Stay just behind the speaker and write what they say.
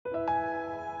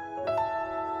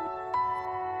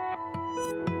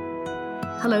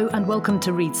Hello and welcome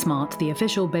to Read Smart, the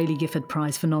official Baillie Gifford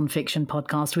Prize for non-fiction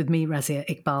podcast with me, Razia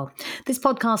Iqbal. This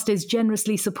podcast is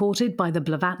generously supported by the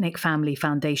Blavatnik Family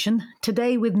Foundation.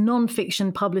 Today, with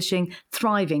non-fiction publishing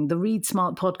thriving, the Read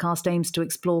Smart podcast aims to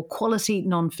explore quality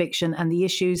non-fiction and the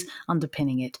issues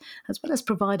underpinning it, as well as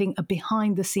providing a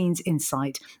behind-the-scenes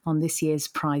insight on this year's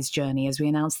prize journey as we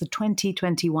announce the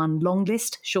 2021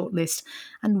 longlist, shortlist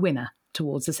and winner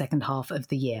towards the second half of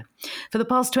the year. For the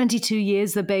past 22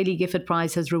 years, the Baillie Gifford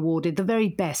Prize has rewarded the very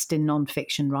best in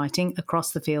non-fiction writing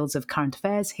across the fields of current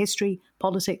affairs, history,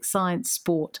 politics, science,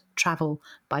 sport, travel,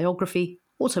 biography,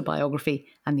 autobiography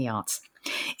and the arts.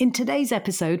 In today's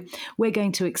episode, we're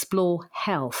going to explore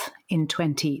health in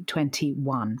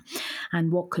 2021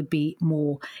 and what could be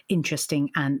more interesting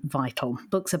and vital.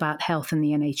 Books about health in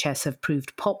the NHS have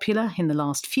proved popular in the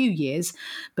last few years,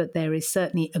 but there is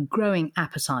certainly a growing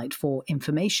appetite for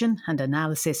information and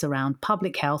analysis around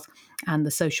public health and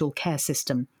the social care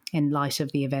system in light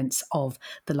of the events of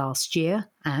the last year,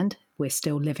 and we're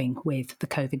still living with the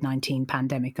COVID-19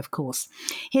 pandemic, of course.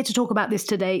 Here to talk about this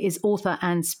today is author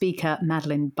and speaker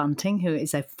Madeleine Bunting, who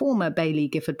is a former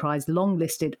Baillie Gifford Prize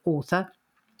long-listed author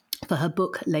for her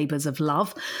book, Labours of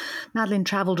Love. Madeleine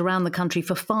travelled around the country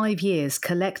for 5 years,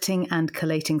 collecting and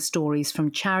collating stories from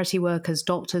charity workers,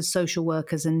 doctors, social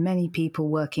workers, and many people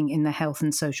working in the health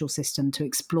and social system to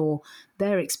explore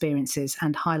their experiences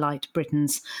and highlight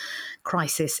Britain's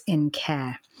crisis in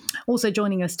care. Also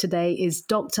joining us today is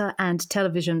doctor and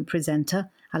television presenter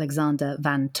Alexander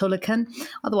van Tulleken,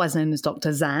 otherwise known as Dr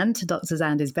Xand. Dr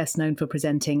Xand is best known for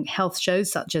presenting health shows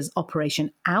such as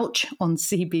Operation Ouch on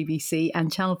CBBC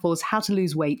and Channel 4's How to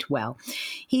Lose Weight Well.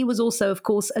 He was also, of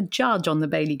course, a judge on the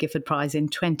Baillie Gifford Prize in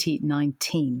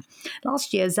 2019.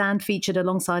 Last year, Xand featured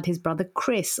alongside his brother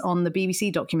Chris on the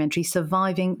BBC documentary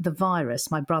Surviving the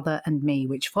Virus, My Brother and Me,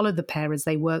 which followed the pair as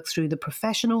they worked through the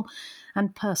professional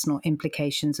and personal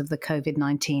implications of the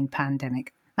COVID-19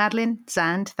 pandemic. Madeleine,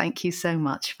 Xand, thank you so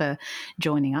much for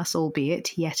joining us,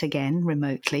 albeit yet again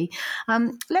remotely.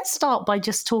 Let's start by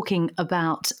just talking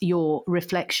about your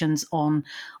reflections on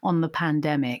the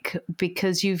pandemic,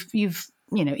 because you've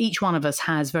each one of us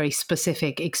has very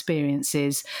specific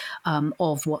experiences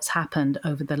of what's happened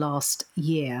over the last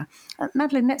year.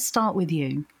 Madeleine, let's start with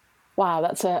you. Wow,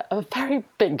 that's a very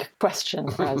big question,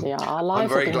 Razia. I'm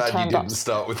very glad you didn't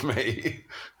start with me.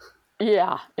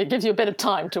 Yeah, it gives you a bit of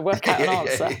time to work out an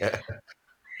answer. Yeah.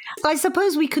 I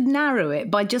suppose we could narrow it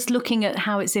by just looking at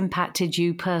how it's impacted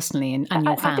you personally and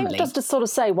your family. I think just to sort of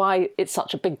say why it's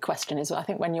such a big question is I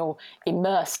think when you're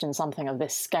immersed in something of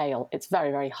this scale, it's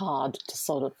very, very hard to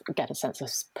sort of get a sense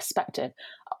of perspective.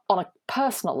 On a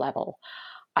personal level,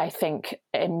 I think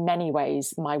in many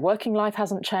ways my working life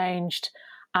hasn't changed,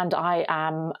 and I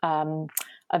am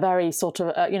a very sort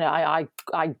of,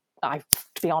 I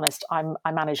to be honest,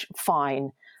 I manage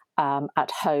fine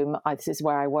at home. This is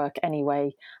where I work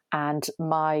anyway, and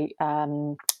my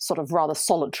sort of rather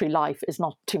solitary life is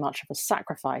not too much of a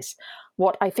sacrifice.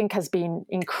 What I think has been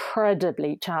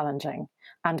incredibly challenging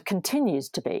and continues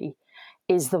to be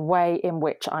is the way in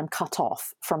which I'm cut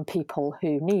off from people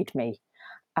who need me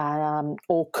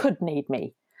or could need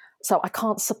me. So I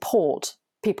can't support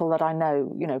people that I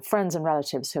know, friends and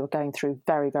relatives who are going through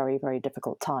very, very, very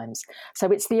difficult times.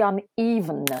 So it's the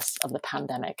unevenness of the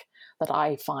pandemic that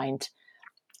I find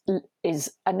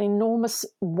is an enormous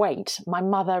weight. My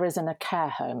mother is in a care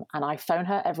home and I phone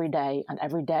her every day, and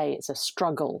every day it's a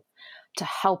struggle to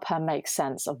help her make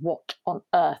sense of what on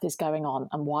earth is going on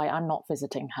and why I'm not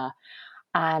visiting her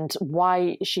and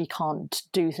why she can't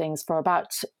do things. For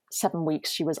about 7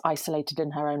 weeks, she was isolated in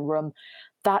her own room.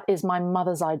 That is my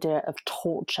mother's idea of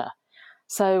torture.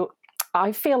 So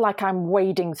I feel like I'm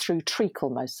wading through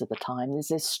treacle most of the time. There's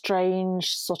this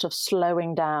strange sort of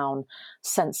slowing down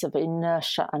sense of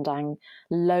inertia and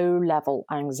low-level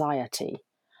anxiety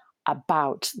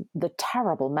about the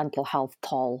terrible mental health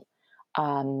toll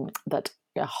that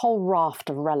a whole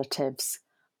raft of relatives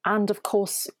and, of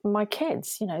course, my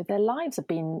kids, their lives have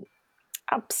been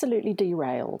absolutely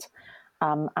derailed.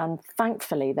 And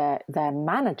thankfully, they're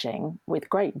managing with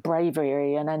great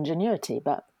bravery and ingenuity.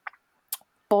 But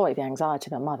boy, the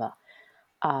anxiety of a mother.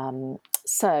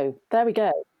 So there we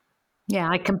go. Yeah,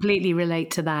 I completely relate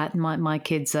to that. My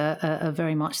kids are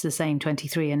very much the same,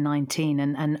 23 and 19,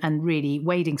 and really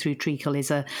wading through treacle is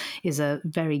a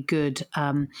very good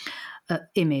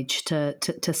image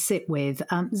to sit with.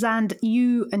 Xand,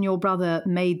 you and your brother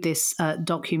made this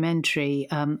documentary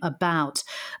about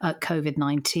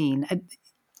COVID-19.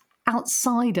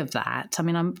 outside of that, I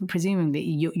mean, I'm presuming that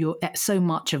you're so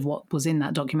much of what was in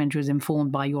that documentary was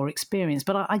informed by your experience.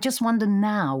 But I just wonder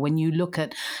now, when you look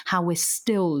at how we're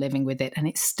still living with it and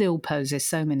it still poses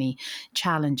so many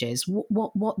challenges,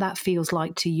 what that feels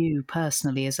like to you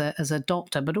personally as a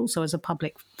doctor, but also as a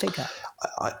public figure.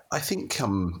 I think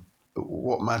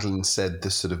what Madeleine said,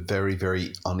 the sort of very,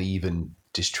 very uneven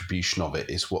distribution of it,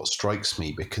 is what strikes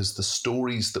me, because the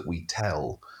stories that we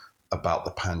tell about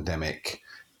the pandemic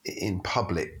in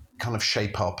public kind of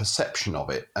shape our perception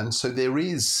of it. And so there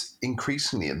is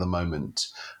increasingly at the moment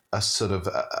a sort of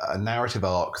a narrative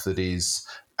arc that is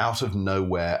out of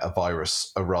nowhere, a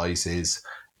virus arises,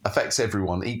 affects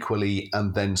everyone equally,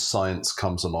 and then science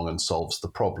comes along and solves the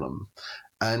problem.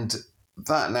 And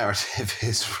that narrative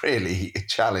is really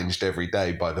challenged every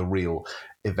day by the real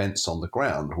events on the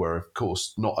ground, where, of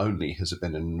course, not only has it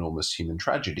been an enormous human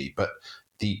tragedy, but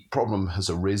the problem has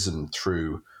arisen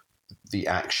through the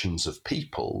actions of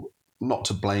people, not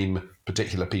to blame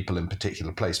particular people in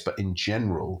particular place, but in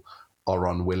general, our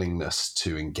unwillingness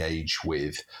to engage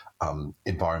with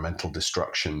environmental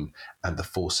destruction and the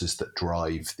forces that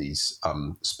drive these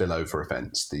spillover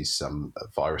events, these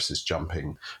viruses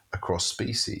jumping across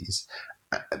species.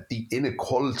 The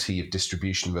inequality of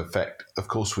distribution of effect, of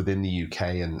course, within the UK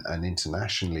and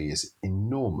internationally is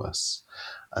enormous.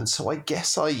 And so I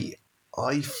guess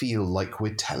I feel like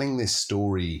we're telling this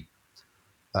story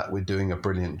that we're doing a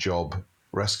brilliant job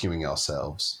rescuing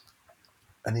ourselves.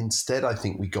 And instead, I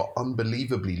think we got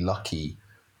unbelievably lucky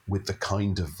with the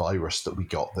kind of virus that we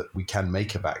got, that we can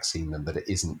make a vaccine and that it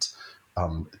isn't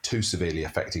too severely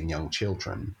affecting young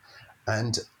children.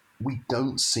 And we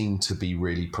don't seem to be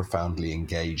really profoundly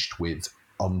engaged with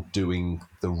undoing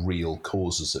the real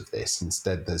causes of this.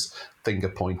 Instead, there's finger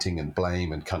pointing and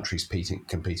blame and countries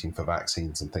competing for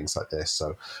vaccines and things like this.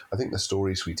 So I think the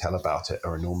stories we tell about it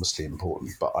are enormously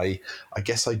important. But I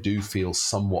guess I do feel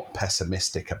somewhat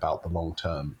pessimistic about the long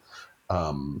term.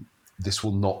 This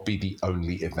will not be the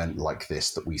only event like this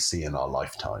that we see in our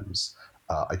lifetimes.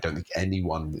 I don't think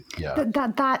anyone. Yeah,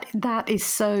 that is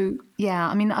so. Yeah,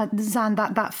 I mean, Xand,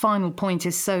 that final point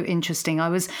is so interesting. I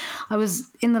was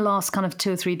in the last kind of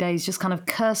 2 or 3 days just kind of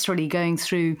cursorily going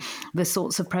through the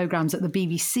sorts of programs that the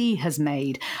BBC has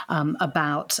made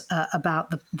about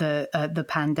the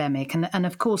pandemic, and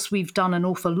of course we've done an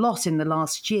awful lot in the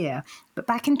last year. But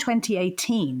back in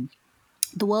 2018.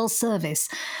 The World Service,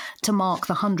 to mark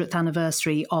the 100th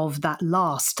anniversary of that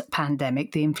last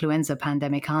pandemic, the influenza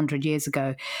pandemic 100 years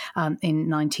ago, in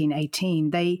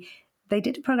 1918, they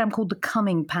did a program called The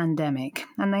Coming Pandemic,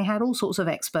 and they had all sorts of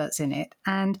experts in it.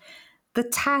 And the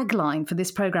tagline for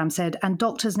this program said, "And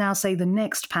doctors now say the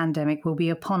next pandemic will be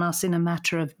upon us in a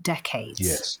matter of decades."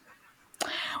 Yes.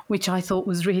 Which I thought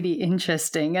was really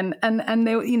interesting, and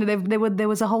there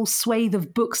was a whole swathe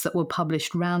of books that were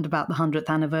published round about the 100th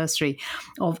anniversary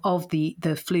of the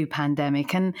flu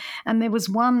pandemic, and there was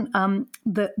one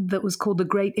that was called The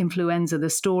Great Influenza, the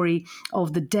story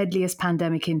of the deadliest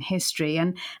pandemic in history,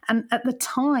 and at the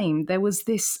time there was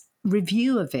this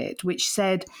review of it which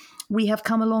said, "We have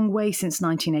come a long way since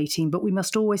 1918, but we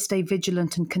must always stay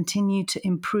vigilant and continue to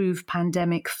improve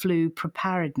pandemic flu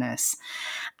preparedness."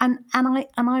 And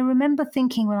I remember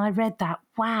thinking when I read that,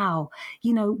 wow,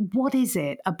 what is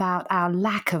it about our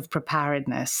lack of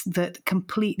preparedness that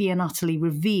completely and utterly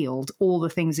revealed all the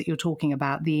things that you're talking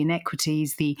about, the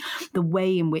inequities, the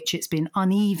way in which it's been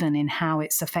uneven in how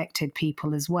it's affected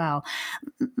people as well.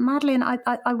 Madeleine,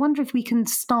 I wonder if we can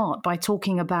start by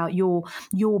talking about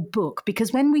your book,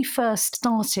 because when we first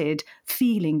started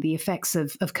feeling the effects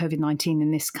of COVID-19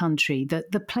 in this country,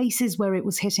 the places where it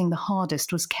was hitting the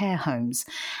hardest was care homes.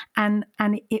 And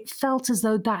it felt as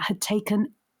though that had taken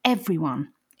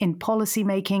everyone in policy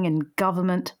making and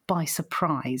government by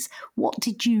surprise. What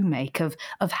did you make of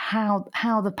how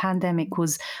the pandemic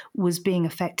was being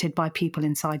affected by people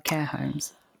inside care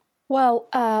homes? Well,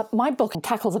 my book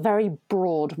tackles a very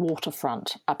broad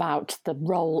waterfront about the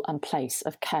role and place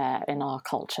of care in our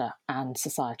culture and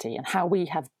society, and how we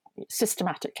have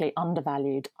systematically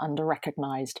undervalued,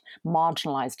 underrecognised,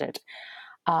 marginalised it.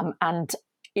 And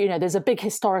there's a big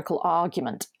historical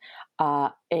argument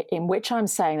in which I'm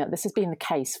saying that this has been the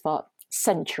case for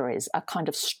centuries, a kind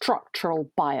of structural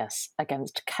bias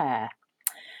against care.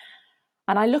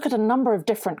 And I look at a number of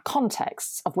different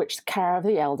contexts, of which the care of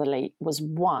the elderly was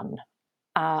one.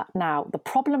 Now, the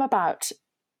problem about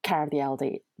care of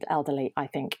the elderly, I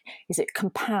think, is it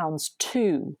compounds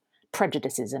two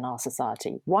prejudices in our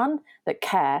society. One, that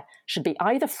care should be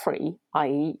either free,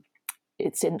 i.e.,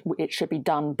 it should be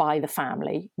done by the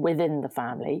family, within the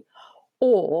family,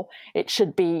 or it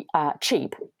should be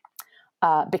cheap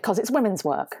because it's women's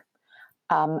work.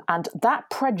 And that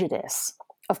prejudice,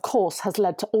 of course, has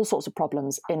led to all sorts of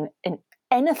problems in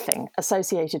anything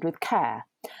associated with care.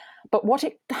 But what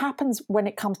it happens when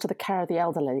it comes to the care of the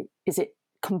elderly is it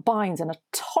combines in a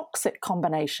toxic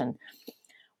combination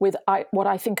with what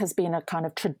I think has been a kind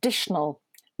of traditional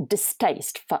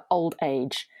distaste for old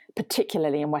age,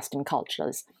 particularly in Western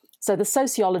cultures. So the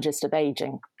sociologist of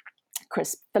aging,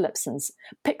 Chris Phillipson,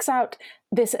 picks out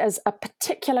this as a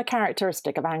particular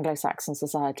characteristic of Anglo-Saxon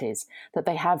societies, that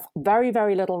they have very,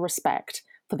 very little respect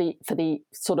for the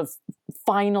sort of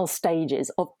final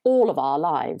stages of all of our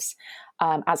lives,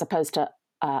 as opposed to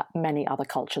many other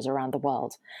cultures around the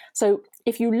world. So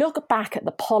if you look back at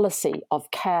the policy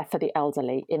of care for the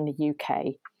elderly in the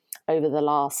UK over the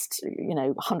last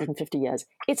 150 years,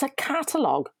 it's a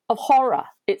catalogue of horror.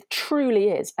 It truly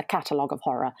is a catalogue of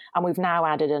horror. And we've now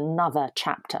added another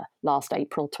chapter last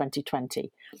April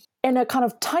 2020. In a kind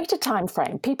of tighter time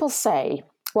frame, people say,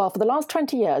 well, for the last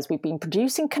 20 years, we've been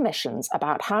producing commissions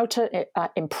about how to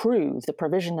improve the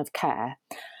provision of care.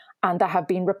 And there have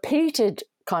been repeated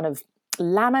kind of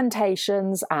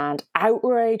lamentations and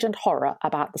outrage and horror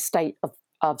about the state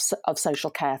of social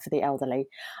care for the elderly.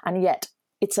 And yet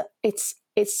it's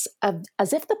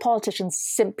as if the politicians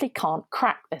simply can't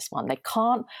crack this one. They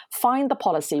can't find the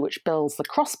policy which builds the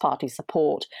cross-party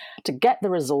support to get the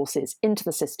resources into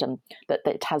the system that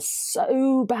it has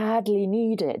so badly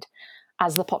needed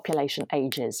as the population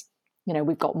ages.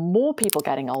 We've got more people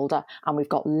getting older and we've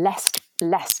got less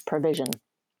provision.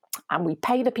 And we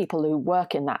pay the people who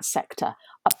work in that sector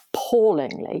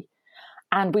appallingly,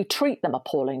 and we treat them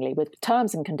appallingly with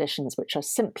terms and conditions which are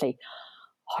simply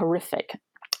horrific.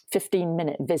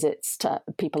 15-minute visits to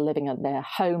people living in their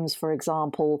homes, for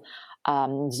example,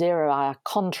 0-hour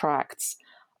contracts,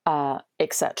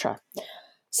 etc.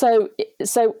 So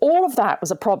all of that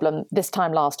was a problem this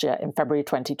time last year in February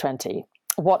 2020.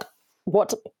 What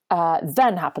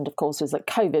then happened, of course, was that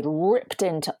COVID ripped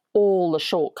into all the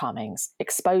shortcomings,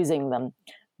 exposing them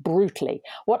brutally.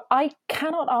 What I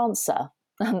cannot answer,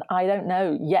 and I don't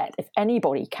know yet if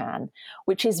anybody can,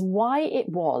 which is why it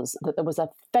was that there was a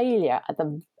failure at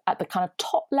the kind of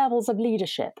top levels of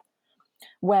leadership,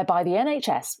 whereby the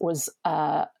NHS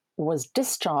was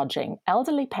discharging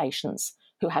elderly patients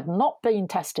who had not been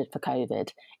tested for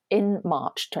COVID in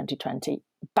March 2020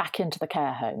 back into the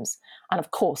care homes. And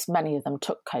of course, many of them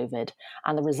took COVID.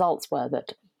 And the results were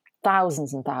that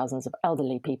thousands and thousands of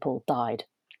elderly people died.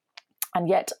 And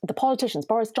yet the politicians,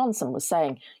 Boris Johnson was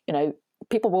saying,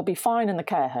 people will be fine in the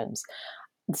care homes.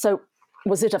 So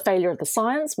was it a failure of the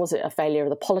science? Was it a failure of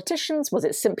the politicians? Was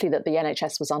it simply that the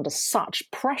NHS was under such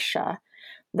pressure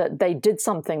that they did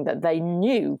something that they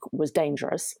knew was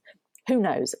dangerous? Who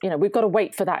knows? We've got to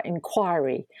wait for that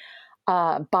inquiry.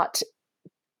 But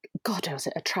God, was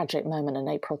it a tragic moment in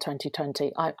April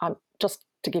 2020. I'm just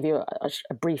to give you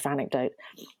a brief anecdote.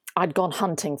 I'd gone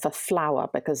hunting for flour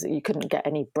because you couldn't get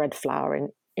any bread flour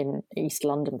in East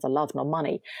London for love nor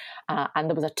money. And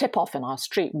there was a tip-off in our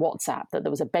street WhatsApp that there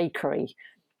was a bakery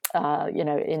in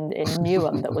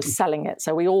Newham that was selling it.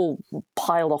 So we all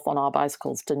piled off on our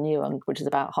bicycles to Newham, which is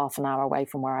about half an hour away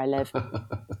from where I live.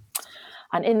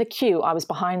 And in the queue, I was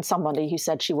behind somebody who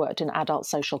said she worked in adult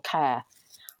social care.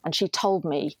 And she told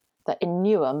me that in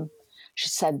Newham, she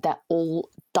said they're all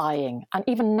dying. And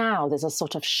even now, there's a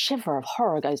sort of shiver of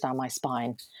horror goes down my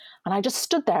spine. And I just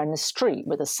stood there in the street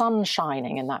with the sun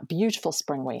shining in that beautiful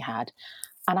spring we had.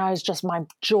 And my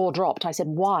jaw dropped. I said,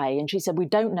 why? And she said, we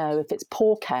don't know if it's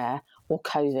poor care or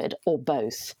COVID or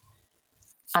both.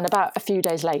 And about a few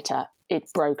days later,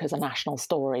 it broke as a national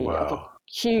story of a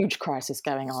huge crisis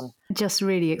going on. Just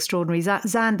really extraordinary.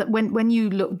 Xand, when you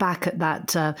look back at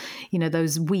that,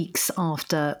 those weeks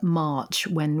after March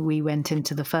when we went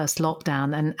into the first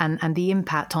lockdown and the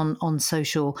impact on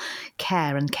social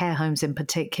care and care homes in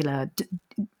particular,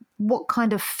 what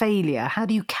kind of failure? How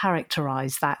do you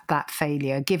characterise that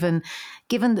failure, given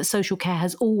that social care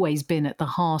has always been at the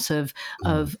heart of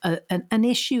an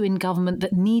issue in government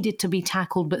that needed to be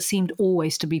tackled but seemed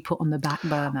always to be put on the back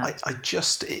burner?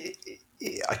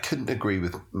 I couldn't agree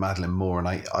with Madeleine more, and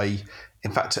I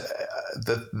in fact,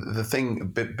 the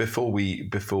thing before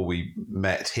we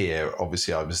met here,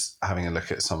 obviously I was having a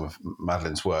look at some of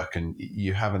Madeleine's work, and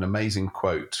you have an amazing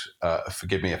quote.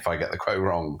 Forgive me if I get the quote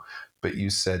wrong, but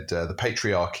you said the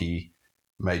patriarchy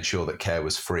made sure that care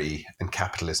was free, and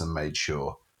capitalism made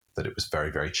sure that it was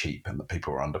very, very cheap and that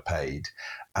people were underpaid.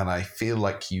 And I feel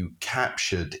like you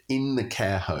captured in the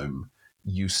care home,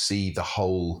 you see the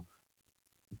whole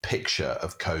picture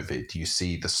of COVID. You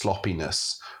see the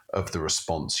sloppiness of the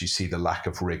response. You see the lack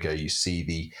of rigor. You see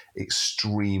the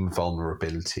extreme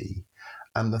vulnerability.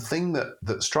 And the thing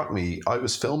that struck me, I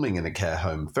was filming in a care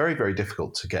home, very, very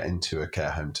difficult to get into a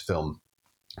care home to film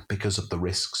because of the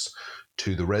risks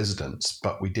to the residents.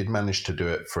 But we did manage to do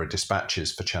it for a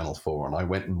dispatches for Channel 4. And I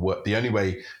went and worked. The only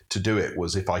way to do it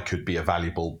was if I could be a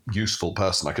valuable, useful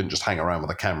person. I couldn't just hang around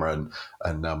with a camera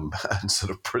and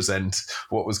sort of present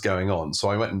what was going on. So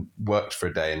I went and worked for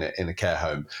a day in a care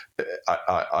home.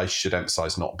 I should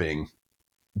emphasize not being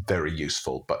very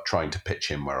useful, but trying to pitch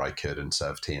in where I could and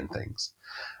serve tea and things.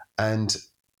 And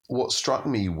what struck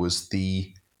me was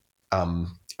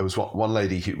it was one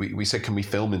lady who we said, can we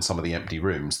film in some of the empty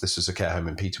rooms? This was a care home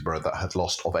in Peterborough that had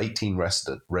lost, of 18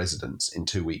 residents in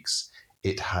 2 weeks,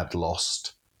 it had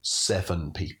lost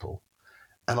 7 people.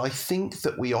 And I think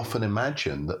that we often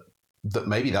imagine that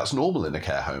maybe that's normal in a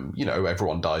care home. You know,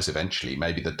 everyone dies eventually.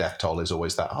 Maybe the death toll is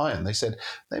always that high. And they said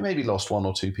they maybe lost 1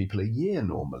 or 2 people a year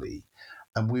normally.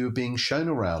 And we were being shown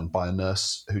around by a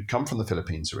nurse who'd come from the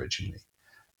Philippines originally.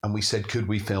 And we said, could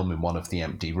we film in one of the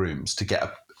empty rooms to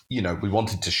get we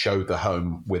wanted to show the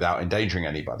home without endangering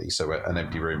anybody. So an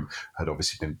empty room had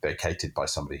obviously been vacated by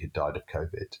somebody who died of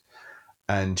COVID.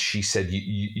 And she said,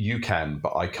 you can,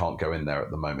 but I can't go in there at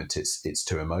the moment. It's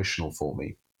too emotional for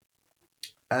me.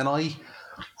 And I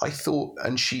thought,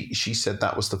 and she said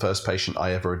that was the first patient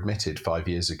I ever admitted 5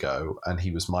 years ago. And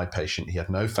he was my patient. He had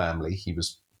no family. He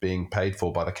was being paid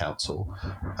for by the council,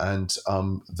 and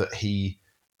that he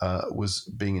was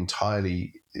being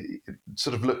entirely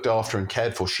sort of looked after and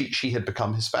cared for. She had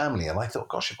become his family. And I thought,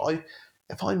 gosh,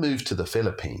 if I moved to the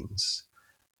Philippines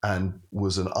and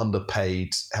was an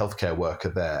underpaid healthcare worker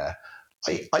there,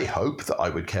 I hope that I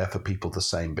would care for people the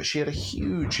same. But she had a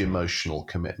huge emotional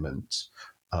commitment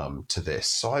to this.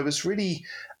 So I was really,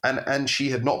 and she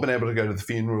had not been able to go to the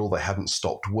funeral. They hadn't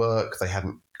stopped work. They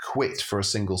hadn't quit for a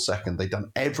single second. They'd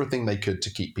done everything they could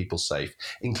to keep people safe,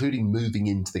 including moving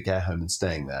into the care home and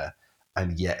staying there.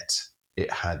 And yet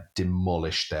it had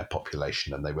demolished their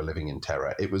population and they were living in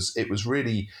terror. It was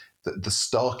really the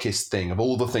starkest thing of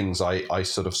all the things I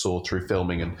sort of saw through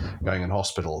filming and going in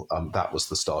hospital. That was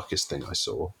the starkest thing I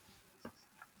saw.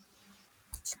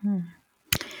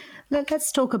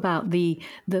 Let's talk about the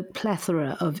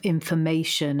plethora of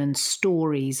information and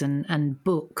stories and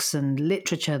books and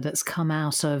literature that's come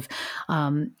out of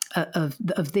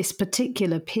this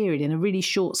particular period in a really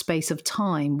short space of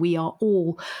time. We are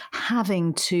all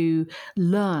having to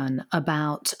learn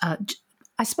about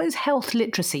I suppose health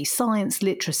literacy, science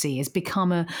literacy has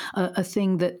become a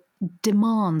thing that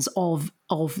demands of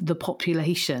the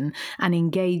population and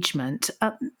engagement.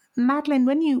 Madeleine,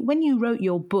 when you wrote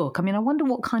your book, I mean, I wonder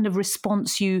what kind of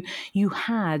response you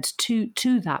had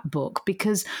to that book,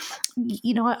 because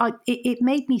it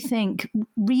made me think.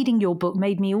 Reading your book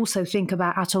made me also think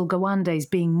about Atul Gawande's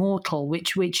Being Mortal,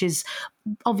 which is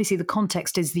obviously the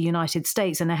context is the United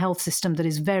States and a health system that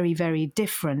is very, very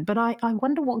different. But I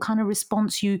wonder what kind of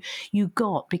response you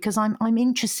got, because I'm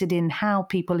interested in how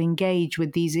people engage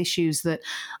with these issues that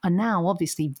are now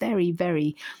obviously very,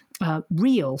 very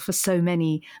real for so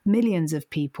many millions of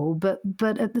people.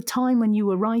 But at the time when you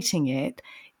were writing it,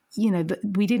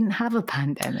 we didn't have a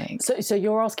pandemic. So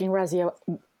you're asking, Razia,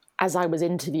 as I was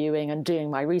interviewing and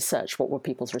doing my research, what were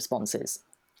people's responses?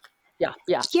 Yeah.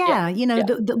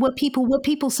 Were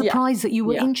people surprised that you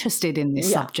were interested in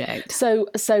this subject? So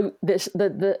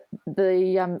the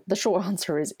short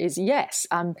answer is yes.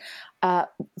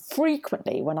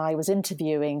 Frequently, when I was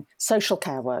interviewing social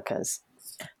care workers,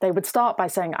 they would start by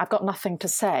saying, "I've got nothing to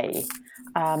say,"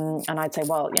 and I'd say,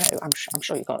 "Well, I'm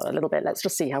sure you've got a little bit. Let's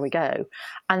just see how we go."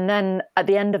 And then at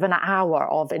the end of an hour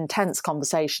of intense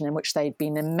conversation in which they'd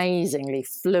been amazingly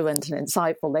fluent and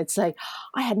insightful, they'd say,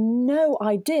 "I had no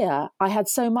idea I had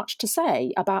so much to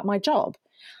say about my job."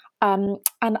 And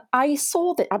I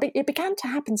saw that. It began to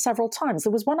happen several times.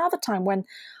 There was one other time when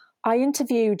I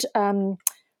interviewed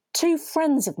 2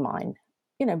 friends of mine,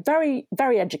 very,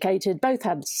 very educated, both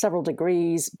had several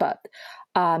degrees, but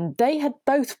they had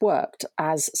both worked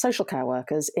as social care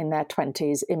workers in their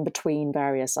 20s in between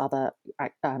various other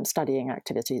studying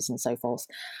activities and so forth.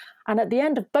 And at the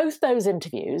end of both those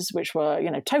interviews, which were,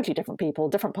 totally different people,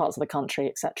 different parts of the country,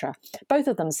 etc., both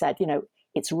of them said,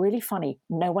 "It's really funny.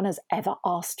 No one has ever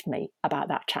asked me about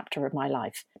that chapter of my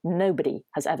life. Nobody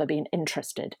has ever been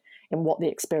interested in what the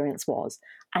experience was.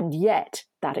 And yet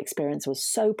that experience was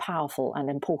so powerful and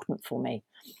important for me."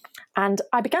 And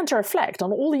I began to reflect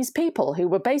on all these people who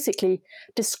were basically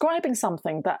describing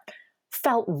something that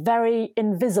felt very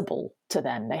invisible to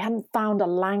them. They hadn't found a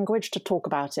language to talk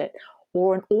about it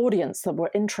or an audience that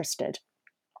were interested.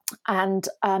 And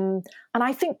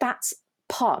I think that's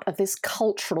part of this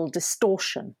cultural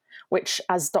distortion, which,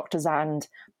 as Dr. Xand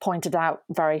pointed out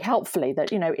very helpfully,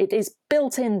 that, it is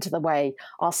built into the way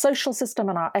our social system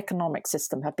and our economic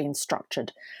system have been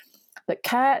structured, that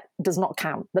care does not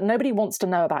count, that nobody wants to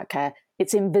know about care.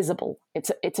 It's invisible.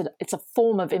 It's a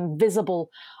form of invisible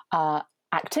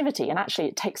activity, and actually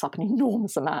it takes up an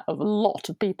enormous amount of a lot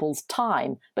of people's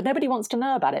time, but nobody wants to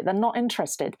know about it. They're not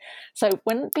interested. So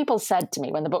when people said to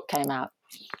me, when the book came out,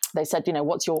 they said,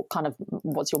 what's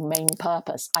your main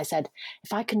purpose? I said,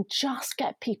 if I can just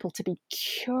get people to be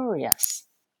curious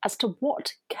as to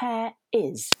what care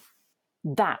is,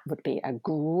 that would be a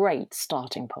great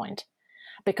starting point.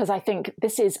 Because I think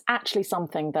this is actually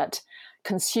something that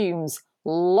consumes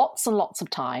lots and lots of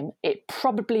time. It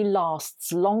probably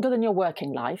lasts longer than your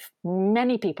working life.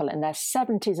 Many people in their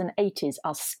 70s and 80s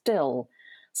are still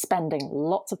spending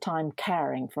lots of time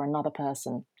caring for another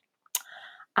person.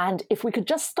 And if we could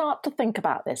just start to think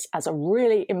about this as a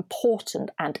really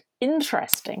important and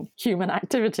interesting human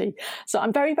activity. So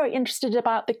I'm very, very interested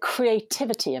about the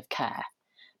creativity of care.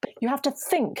 But you have to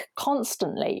think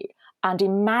constantly and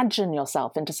imagine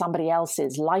yourself into somebody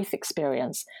else's life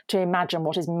experience to imagine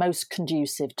what is most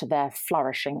conducive to their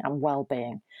flourishing and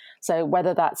well-being. So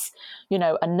whether that's,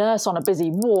 a nurse on a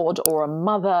busy ward, or a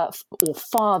mother or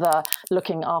father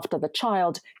looking after the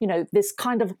child, this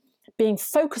kind of being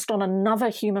focused on another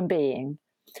human being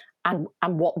and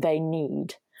what they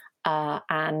need.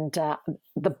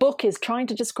 The book is trying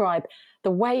to describe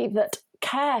the way that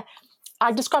care,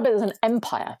 I describe it as an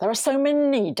empire. There are so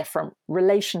many different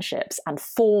relationships and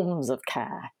forms of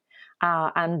care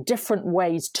and different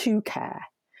ways to care.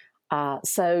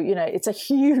 So it's a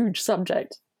huge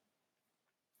subject.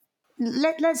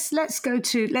 Let's go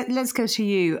to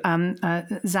you,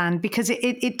 Xand, because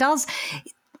it does.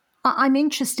 I'm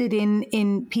interested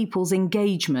in people's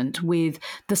engagement with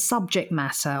the subject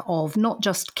matter of not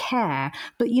just care,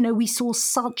 but, we saw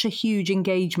such a huge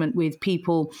engagement with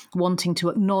people wanting to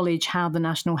acknowledge how the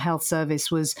National Health Service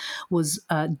was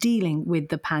dealing with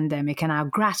the pandemic, and our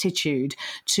gratitude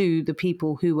to the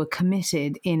people who were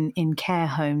committed in care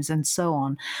homes and so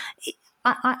on.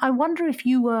 I wonder if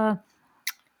you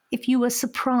were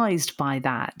surprised by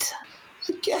that.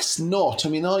 I guess not. I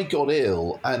mean, I got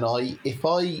ill, and if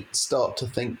I start to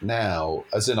think now,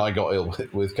 as in I got ill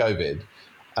with COVID,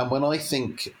 and when I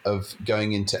think of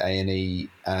going into A&E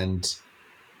and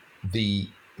the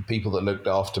people that looked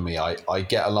after me, I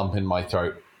get a lump in my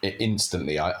throat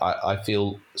instantly. I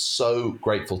feel so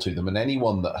grateful to them, and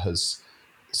anyone that has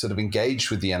sort of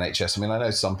engaged with the NHS. I mean, I know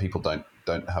some people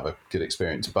don't have a good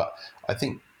experience, but I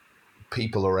think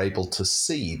people are able to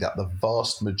see that the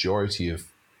vast majority of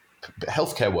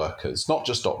healthcare workers, not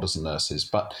just doctors and nurses,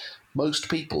 but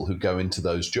most people who go into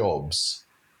those jobs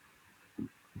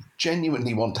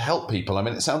genuinely want to help people. I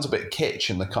mean, it sounds a bit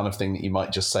kitsch and the kind of thing that you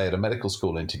might just say at a medical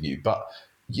school interview, but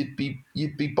you'd be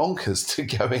bonkers to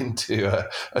go into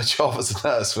a job as a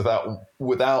nurse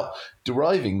without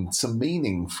deriving some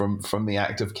meaning from the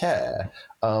act of care,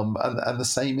 and the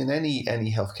same in any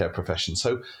healthcare profession.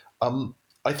 So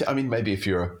I mean, maybe if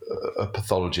you're a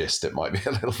pathologist, it might be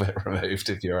a little bit removed.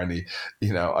 If you're any,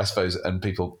 I suppose, and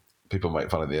people make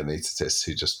fun of the anaesthetists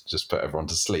who just put everyone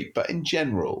to sleep. But in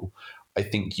general, I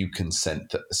think you can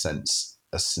sense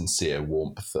a sincere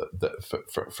warmth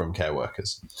from care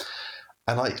workers.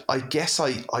 And I guess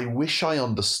I wish I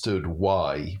understood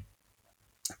why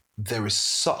there is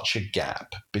such a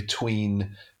gap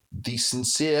between the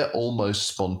sincere, almost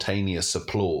spontaneous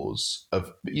applause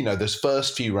of, those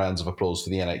first few rounds of applause for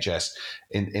the NHS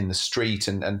in the street,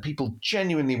 and people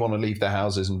genuinely want to leave their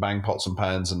houses and bang pots and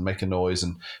pans and make a noise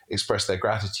and express their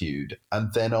gratitude,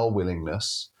 and then our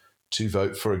willingness to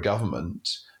vote for a government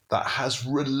that has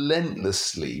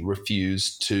relentlessly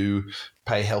refused to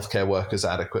pay healthcare workers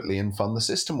adequately and fund the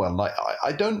system well.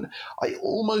 And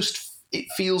it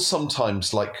feels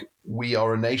sometimes like we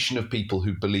are a nation of people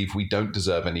who believe we don't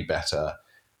deserve any better,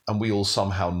 and we all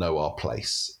somehow know our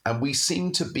place. And we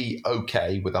seem to be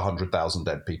okay with 100,000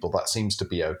 dead people. That seems to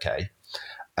be okay.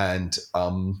 And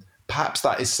perhaps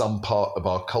that is some part of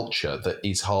our culture that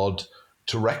is hard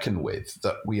to reckon with,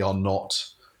 that we are not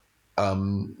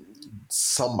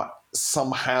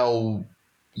somehow,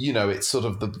 it's sort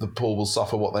of the poor will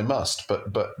suffer what they must, but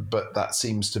that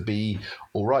seems to be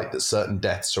all right, that certain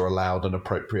deaths are allowed and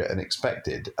appropriate and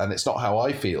expected. And it's not how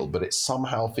I feel, but it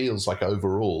somehow feels like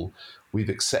overall we've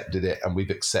accepted it, and we've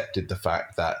accepted the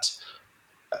fact that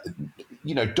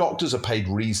doctors are paid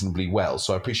reasonably well.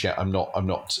 So I appreciate I'm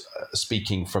not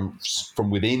speaking from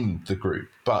within the group,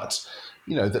 but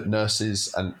that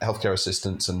nurses and healthcare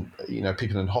assistants and,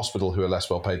 people in hospital who are less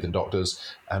well paid than doctors,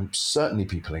 and certainly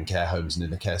people in care homes and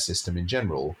in the care system in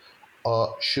general,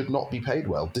 should not be paid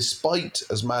well, despite,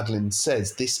 as Madeleine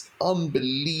says, this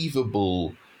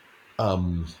unbelievable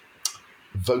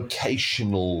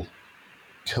vocational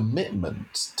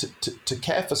commitment. To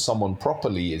care for someone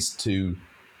properly is to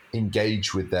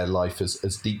engage with their life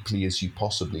as deeply as you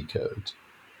possibly could.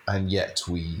 And yet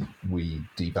we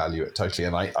devalue it totally.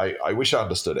 And I wish I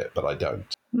understood it, but I don't.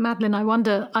 Madeleine, I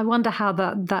wonder how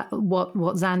that what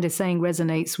Xand is saying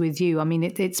resonates with you. I mean,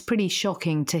 it's pretty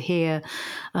shocking to hear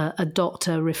a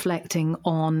doctor reflecting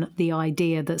on the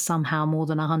idea that somehow more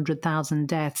than 100,000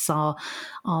 deaths are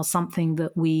something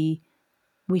that we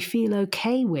feel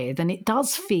okay with. And it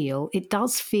does feel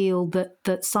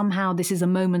that somehow this is a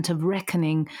moment of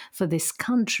reckoning for this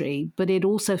country, but it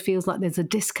also feels like there's a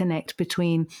disconnect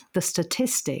between the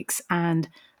statistics and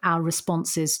our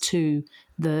responses to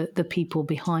the people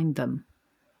behind them.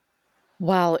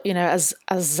 Well, as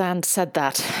Xand said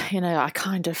that, I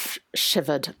kind of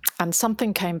shivered, and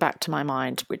something came back to my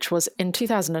mind, which was in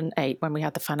 2008 when we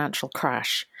had the financial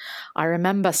crash. I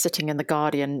remember sitting in the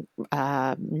Guardian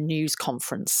news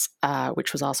conference,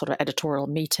 which was our sort of editorial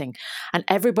meeting, and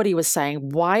everybody was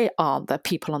saying, why aren't there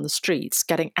people on the streets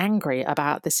getting angry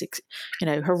about this,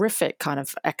 horrific kind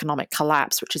of economic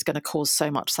collapse, which is going to cause so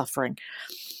much suffering?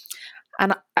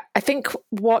 And I think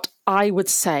what I would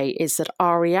say is that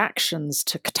our reactions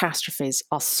to catastrophes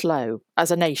are slow as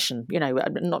a nation,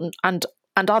 and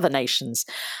other nations,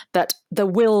 that there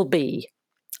will be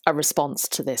a response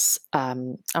to this.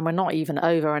 And we're not even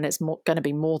over, and it's going to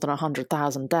be more than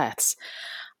 100,000 deaths.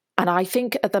 And I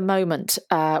think at the moment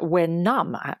we're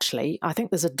numb, actually. I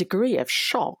think there's a degree of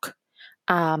shock.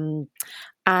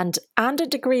 And a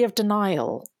degree of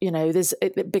denial,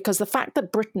 because the fact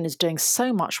that Britain is doing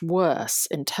so much worse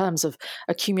in terms of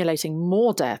accumulating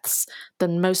more deaths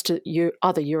than most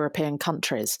other European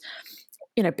countries.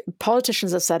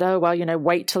 Politicians have said, oh, well,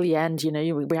 wait till the end,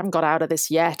 we haven't got out of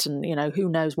this yet, and, who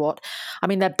knows what. I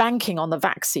mean, they're banking on the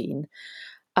vaccine,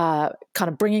 kind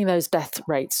of bringing those death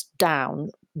rates down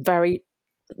very,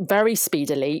 very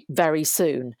speedily, very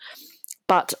soon.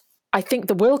 But I think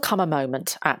there will come a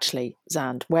moment, actually,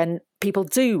 Xand, when people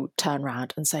do turn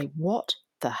around and say, what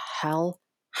the hell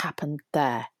happened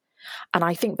there? And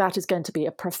I think that is going to be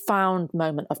a profound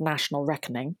moment of national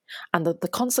reckoning, and that the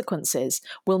consequences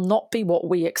will not be what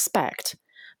we expect.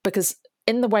 Because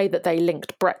in the way that they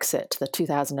linked Brexit to the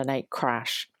 2008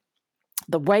 crash,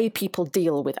 the way people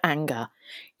deal with anger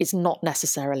is not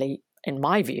necessarily, in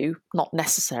my view, not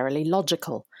necessarily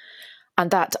logical. And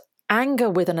that anger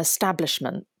with an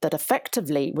establishment that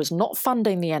effectively was not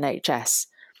funding the NHS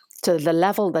to the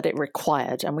level that it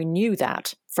required, and we knew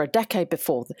that for a decade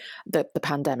before the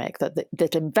pandemic,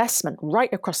 that investment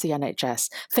right across the NHS,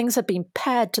 things had been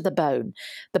pared to the bone.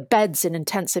 The beds in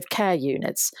intensive care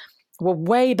units were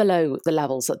way below the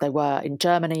levels that they were in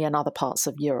Germany and other parts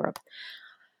of Europe.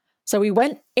 So we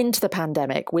went into the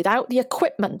pandemic without the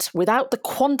equipment, without the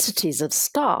quantities of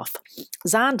staff.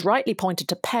 Xand rightly pointed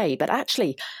to pay, but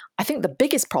actually, I think the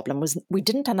biggest problem was we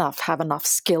didn't have enough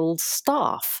skilled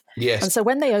staff. Yes. And so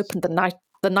when they opened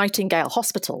the Nightingale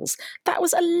hospitals, that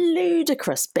was a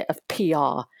ludicrous bit of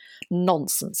PR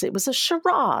nonsense. It was a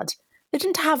charade. They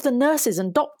didn't have the nurses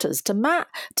and doctors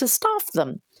to staff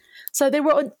them. So they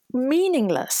were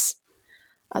meaningless.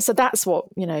 So that's what,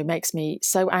 makes me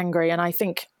so angry. And I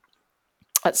think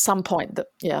at some point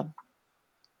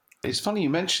it's funny you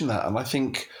mentioned that, and I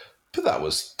think, but that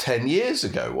was 10 years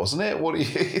ago, wasn't it?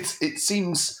 It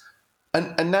seems,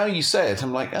 and now you say it,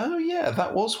 I'm like, oh yeah,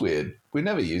 that was weird. We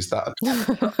never used that.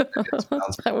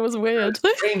 That was weird.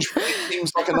 Strange. It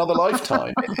seems like another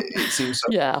lifetime. It seems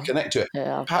so connect to it.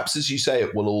 Yeah. Perhaps, as you say,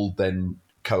 it will all then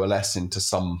coalesce into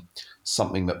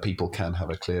something that people can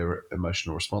have a clear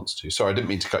emotional response to. Sorry, I didn't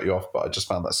mean to cut you off, but I just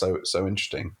found that so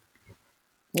interesting.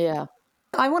 Yeah.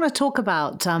 I want to talk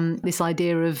about this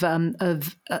idea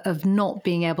of not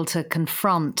being able to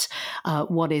confront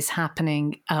what is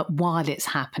happening while it's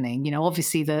happening.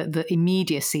 Obviously the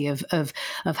immediacy of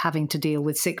having to deal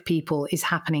with sick people is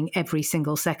happening every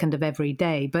single second of every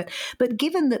day. But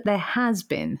given that there has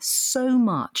been so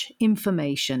much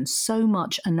information, so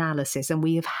much analysis, and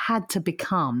we have had to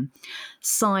become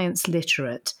science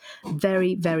literate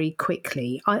very, very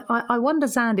quickly, I wonder,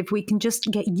 Xand, if we can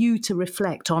just get you to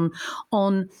reflect on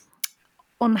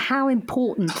how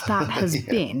important that has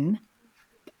been,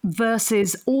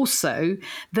 versus also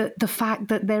the fact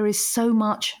that there is so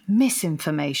much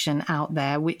misinformation out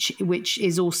there, which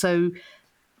is also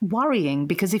worrying,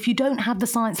 because if you don't have the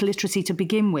science literacy to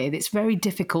begin with, it's very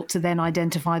difficult to then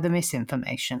identify the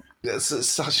misinformation. That's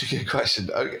such a good question.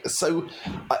 Okay, so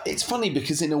it's funny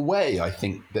because in a way, I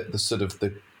think that the sort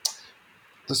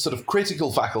of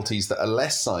critical faculties that are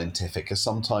less scientific are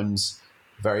sometimes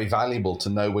very valuable to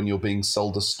know when you're being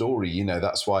sold a story. You know,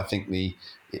 that's why I think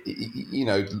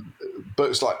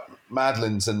books like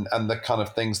Madeleine's and the kind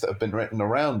of things that have been written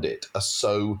around it are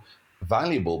so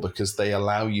valuable because they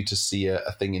allow you to see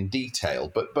a thing in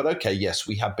detail. But okay, yes,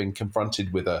 we have been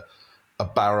confronted with a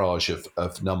barrage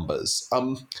of numbers.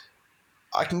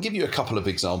 I can give you a couple of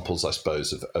examples, I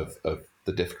suppose, of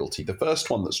the difficulty. The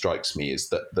first one that strikes me is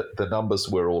that the numbers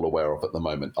we're all aware of at the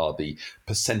moment are the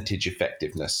percentage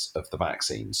effectiveness of the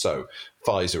vaccine. So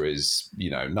Pfizer is,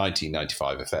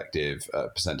 95%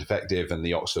 effective, and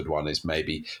the Oxford one is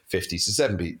maybe 50 to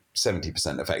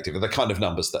 70% effective, are the kind of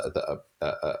numbers that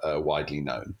are widely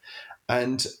known.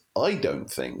 And I don't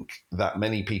think that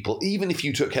many people, even if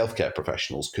you took healthcare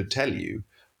professionals, could tell you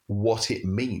what it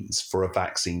means for a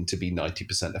vaccine to be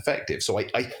 90% effective. So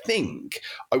I think,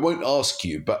 I won't ask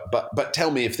you, but tell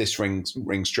me if this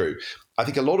rings true. I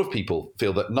think a lot of people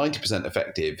feel that 90%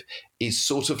 effective is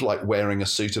sort of like wearing a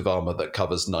suit of armor that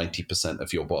covers 90%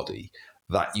 of your body,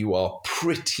 that you are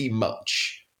pretty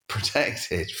much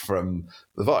protected from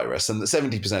the virus, and that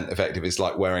 70% effective is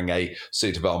like wearing a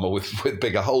suit of armor with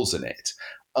bigger holes in it.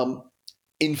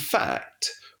 In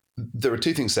fact, there are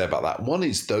two things to say about that. One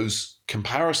is those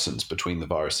comparisons between the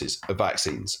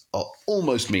vaccines are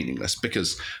almost meaningless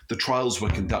because the trials were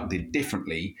conducted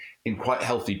differently in quite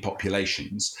healthy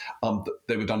populations.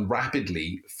 They were done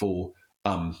rapidly so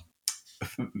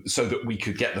that we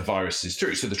could get the viruses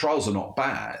through. So the trials are not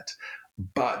bad,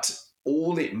 but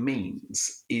all it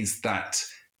means is that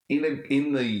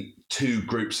in the two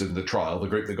groups of the trial, the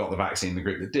group that got the vaccine, the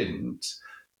group that didn't,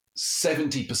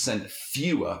 70%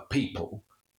 fewer people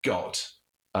got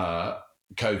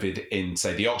COVID in,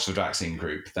 say, the Oxford vaccine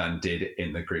group than did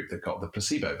in the group that got the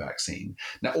placebo vaccine.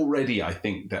 Now, already I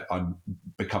think that I'm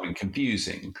becoming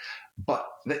confusing, but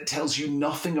that tells you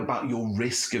nothing about your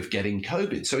risk of getting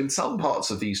COVID. So in some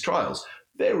parts of these trials,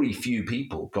 very few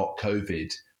people got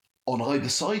COVID on either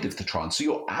side of the trial. So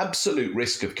your absolute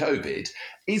risk of COVID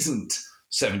isn't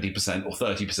 70% or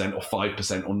 30% or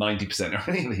 5% or 90%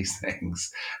 or any of these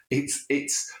things. It's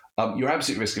your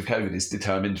absolute risk of COVID is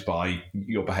determined by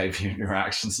your behavior, your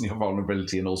actions, and your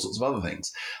vulnerability, and all sorts of other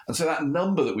things. And so that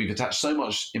number that we've attached so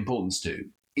much importance to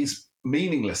is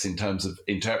meaningless in terms of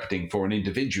interpreting for an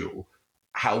individual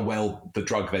how well the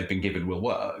drug they've been given will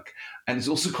work. And it's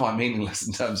also quite meaningless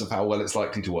in terms of how well it's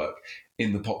likely to work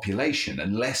in the population,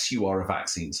 unless you are a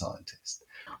vaccine scientist.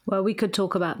 Well, we could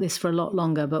talk about this for a lot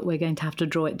longer, but we're going to have to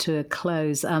draw it to a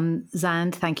close.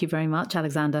 Xand, thank you very much.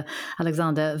 Alexander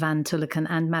Van Tulleken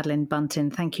and Madeleine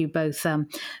Bunting, thank you both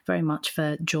very much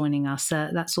for joining us.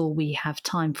 That's all we have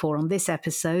time for on this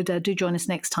episode. Do join us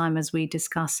next time as we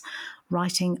discuss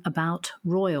writing about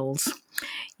royals.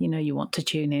 You know you want to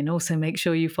tune in. Also, make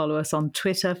sure you follow us on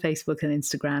Twitter, Facebook and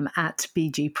Instagram at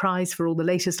BG Prize for all the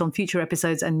latest on future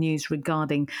episodes and news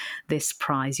regarding this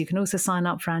prize. You can also sign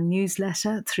up for our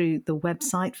newsletter through the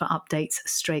website for updates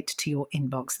straight to your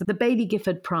inbox. The Baillie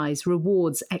Gifford Prize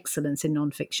rewards excellence in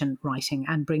non-fiction writing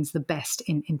and brings the best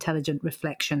in intelligent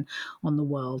reflection on the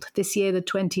world. This year, the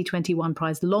 2021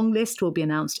 prize long list will be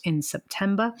announced in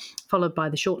September, followed by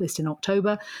the shortlist in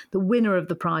October. The winner of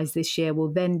the prize this year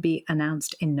will then be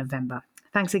announced in November.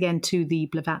 Thanks again to the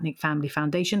Blavatnik Family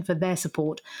Foundation for their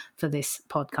support for this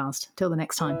podcast. Till the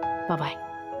next time, bye-bye.